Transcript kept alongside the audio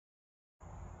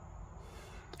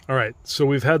All right, so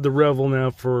we've had the Revel now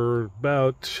for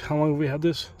about, how long have we had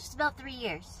this? Just about 3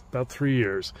 years. About 3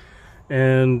 years.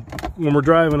 And when we're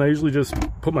driving, I usually just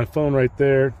put my phone right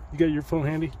there. You got your phone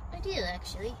handy? I do,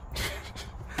 actually.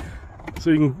 So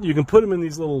you can put them in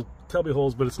these little cubby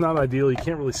holes, but it's not ideal. You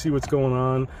can't really see what's going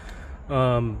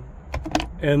on.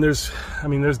 And there's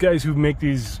guys who make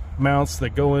these mounts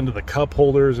that go into the cup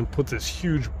holders and put this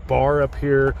huge bar up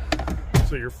here,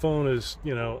 so your phone is,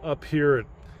 you know, up here at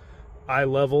eye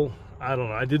level. I don't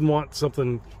know. I didn't want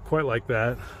something quite like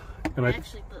that. And I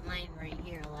actually put mine right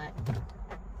here a lot.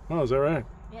 Oh, is that right?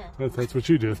 Yeah. That's what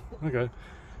you do. Okay.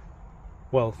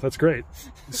 Well, that's great.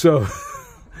 So,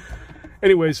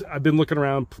 anyways, I've been looking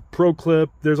around. Pro Clip.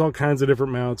 There's all kinds of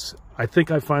different mounts. I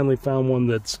think I finally found one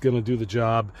that's going to do the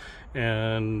job,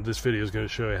 and this video is going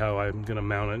to show you how I'm going to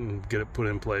mount it and get it put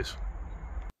in place.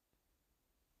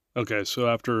 Okay, so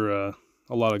after a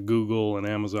lot of Google and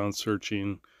Amazon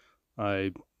searching,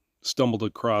 I stumbled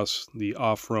across the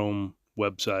Offroam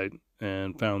website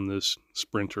and found this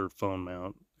Sprinter phone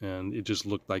mount, and it just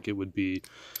looked like it would be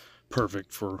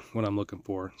perfect for what I'm looking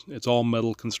for. It's all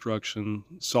metal construction,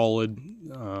 solid,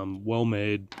 well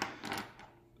made.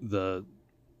 The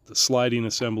sliding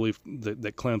assembly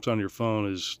that clamps on your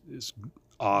phone is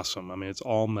awesome. I mean, it's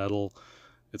all metal.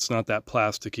 It's not that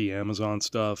plasticky Amazon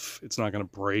stuff. It's not going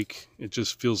to break. It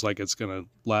just feels like it's going to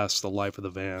last the life of the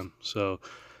van. So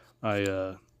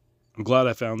I'm glad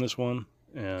I found this one,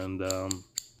 and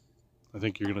I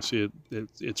think you're going to see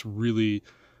it's really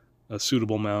a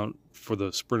suitable mount for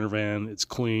the Sprinter van. It's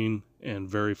clean and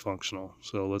very functional.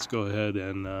 So let's go ahead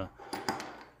and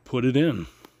put it in.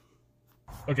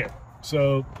 Okay,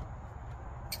 so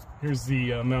here's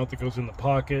the mount that goes in the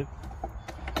pocket.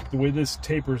 The way this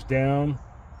tapers down,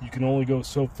 you can only go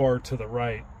so far to the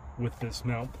right with this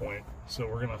mount point. So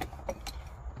we're gonna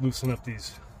loosen up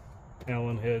these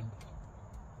Allen head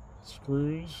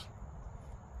screws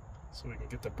so we can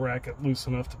get the bracket loose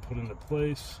enough to put into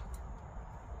place.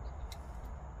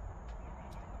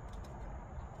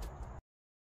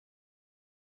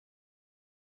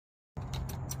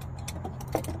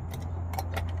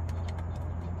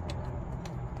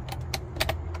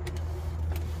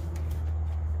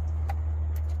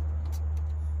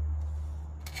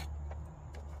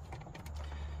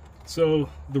 So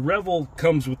the Revel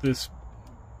comes with this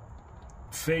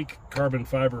fake carbon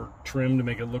fiber trim to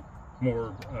make it look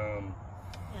more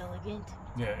elegant.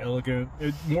 Yeah, elegant.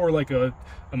 More like a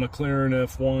McLaren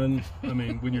F1. I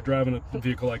mean, when you're driving a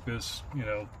vehicle like this, you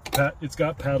know, it's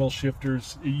got paddle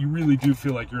shifters. You really do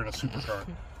feel like you're in a supercar.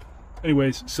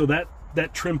 Anyways, so that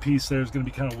trim piece there is going to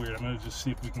be kind of weird. I'm going to just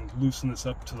see if we can loosen this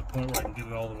up to the point where I can get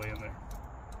it all the way in there.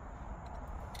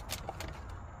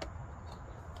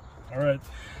 All right.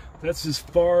 That's as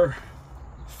far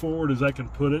forward as I can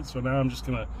put it. So now I'm just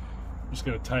gonna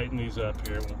tighten these up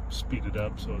here. We'll speed it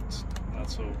up so it's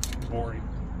not so boring.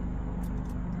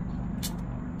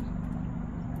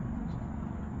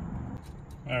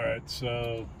 All right,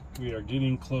 so we are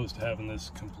getting close to having this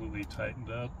completely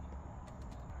tightened up.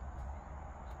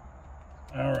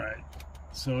 All right,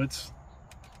 so it's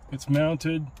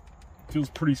mounted. Feels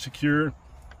pretty secure.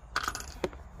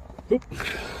 Oop.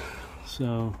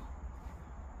 So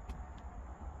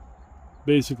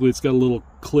basically it's got a little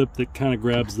clip that kind of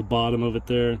grabs the bottom of it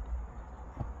there,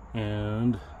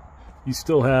 and you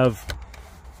still have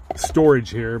storage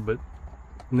here, but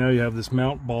now you have this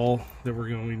mount ball that we're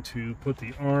going to put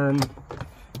the arm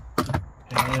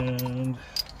and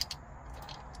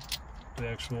the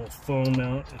actual phone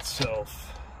mount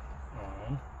itself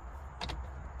on.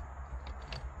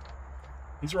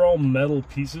 These are all metal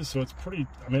pieces, so it's pretty,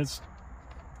 I mean, it's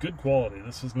good quality.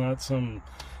 This is not some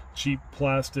cheap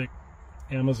plastic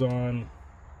Amazon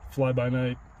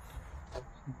fly-by-night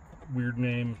weird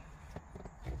name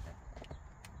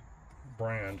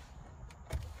brand.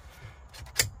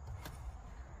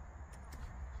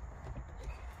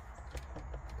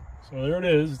 So there it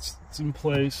is. It's in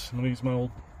place. I'm gonna use my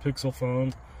old Pixel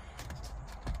phone.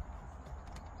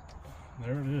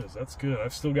 There it is. That's good.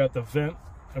 I've still got the vent.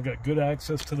 I've got good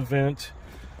access to the vent.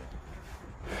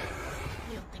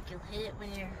 You don't think you'll hit it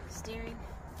when you're steering?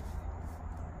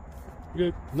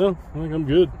 Good. No, I think I'm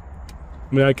good.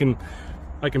 I mean,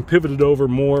 I can pivot it over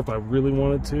more if I really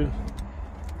wanted to.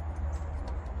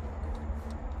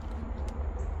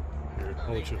 Here,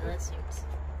 I'll let you. That seems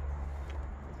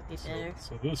better.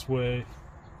 So this way,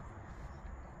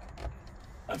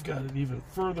 I've got it even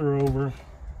further over.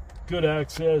 Good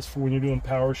access for when you're doing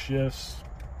power shifts,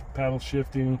 paddle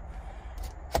shifting.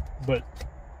 But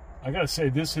I gotta say,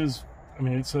 this is, I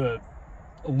mean, it's a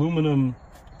aluminum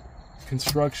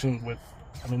construction with,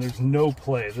 I mean, there's no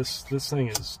play. This thing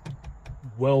is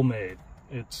well made.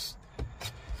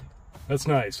 That's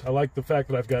nice. I like the fact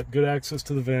that I've got good access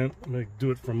to the vent. I'm going to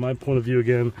do it from my point of view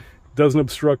again. Doesn't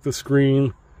obstruct the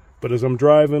screen, but as I'm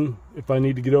driving, if I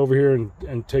need to get over here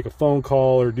and take a phone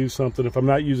call or do something, if I'm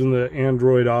not using the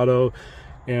Android Auto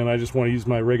and I just want to use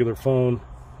my regular phone,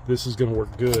 this is going to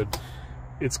work good.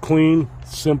 It's clean,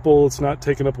 simple, it's not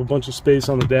taking up a bunch of space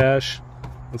on the dash.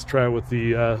 Let's try it with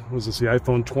the, what is this, the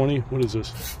iPhone 20? What is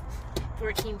this?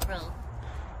 14 Pro.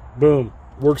 Boom,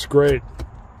 works great.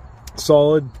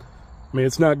 Solid. I mean,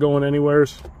 it's not going anywhere.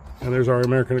 And there's our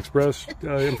American Express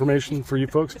information for you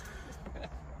folks.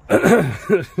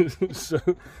 So,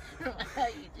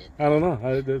 I don't know.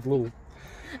 A little.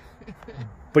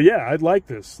 But yeah, I'd like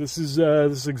this. This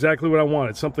is exactly what I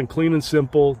wanted. Something clean and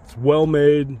simple. It's well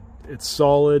made. It's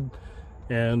solid,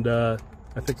 and I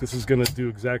think this is going to do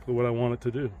exactly what I want it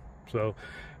to do. So,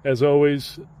 as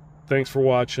always, thanks for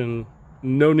watching.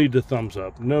 No need to thumbs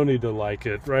up. No need to like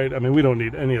it. Right? I mean, we don't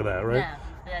need any of that, right?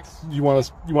 No, you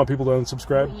want people to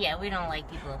unsubscribe? Yeah, we don't like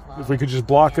people to follow. If we could just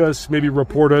block us, maybe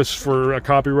report us for a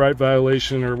copyright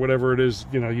violation or whatever it is,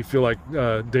 you know, you feel like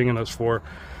dinging us for.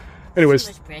 Anyways,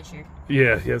 too much pressure.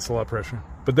 Yeah, it's a lot of pressure.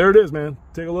 But there it is, man.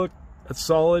 Take a look. It's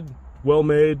solid, well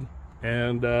made,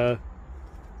 and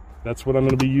that's what I'm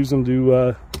going to be using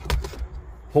to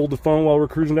hold the phone while we're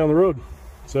cruising down the road.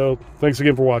 So thanks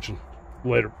again for watching.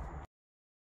 Later.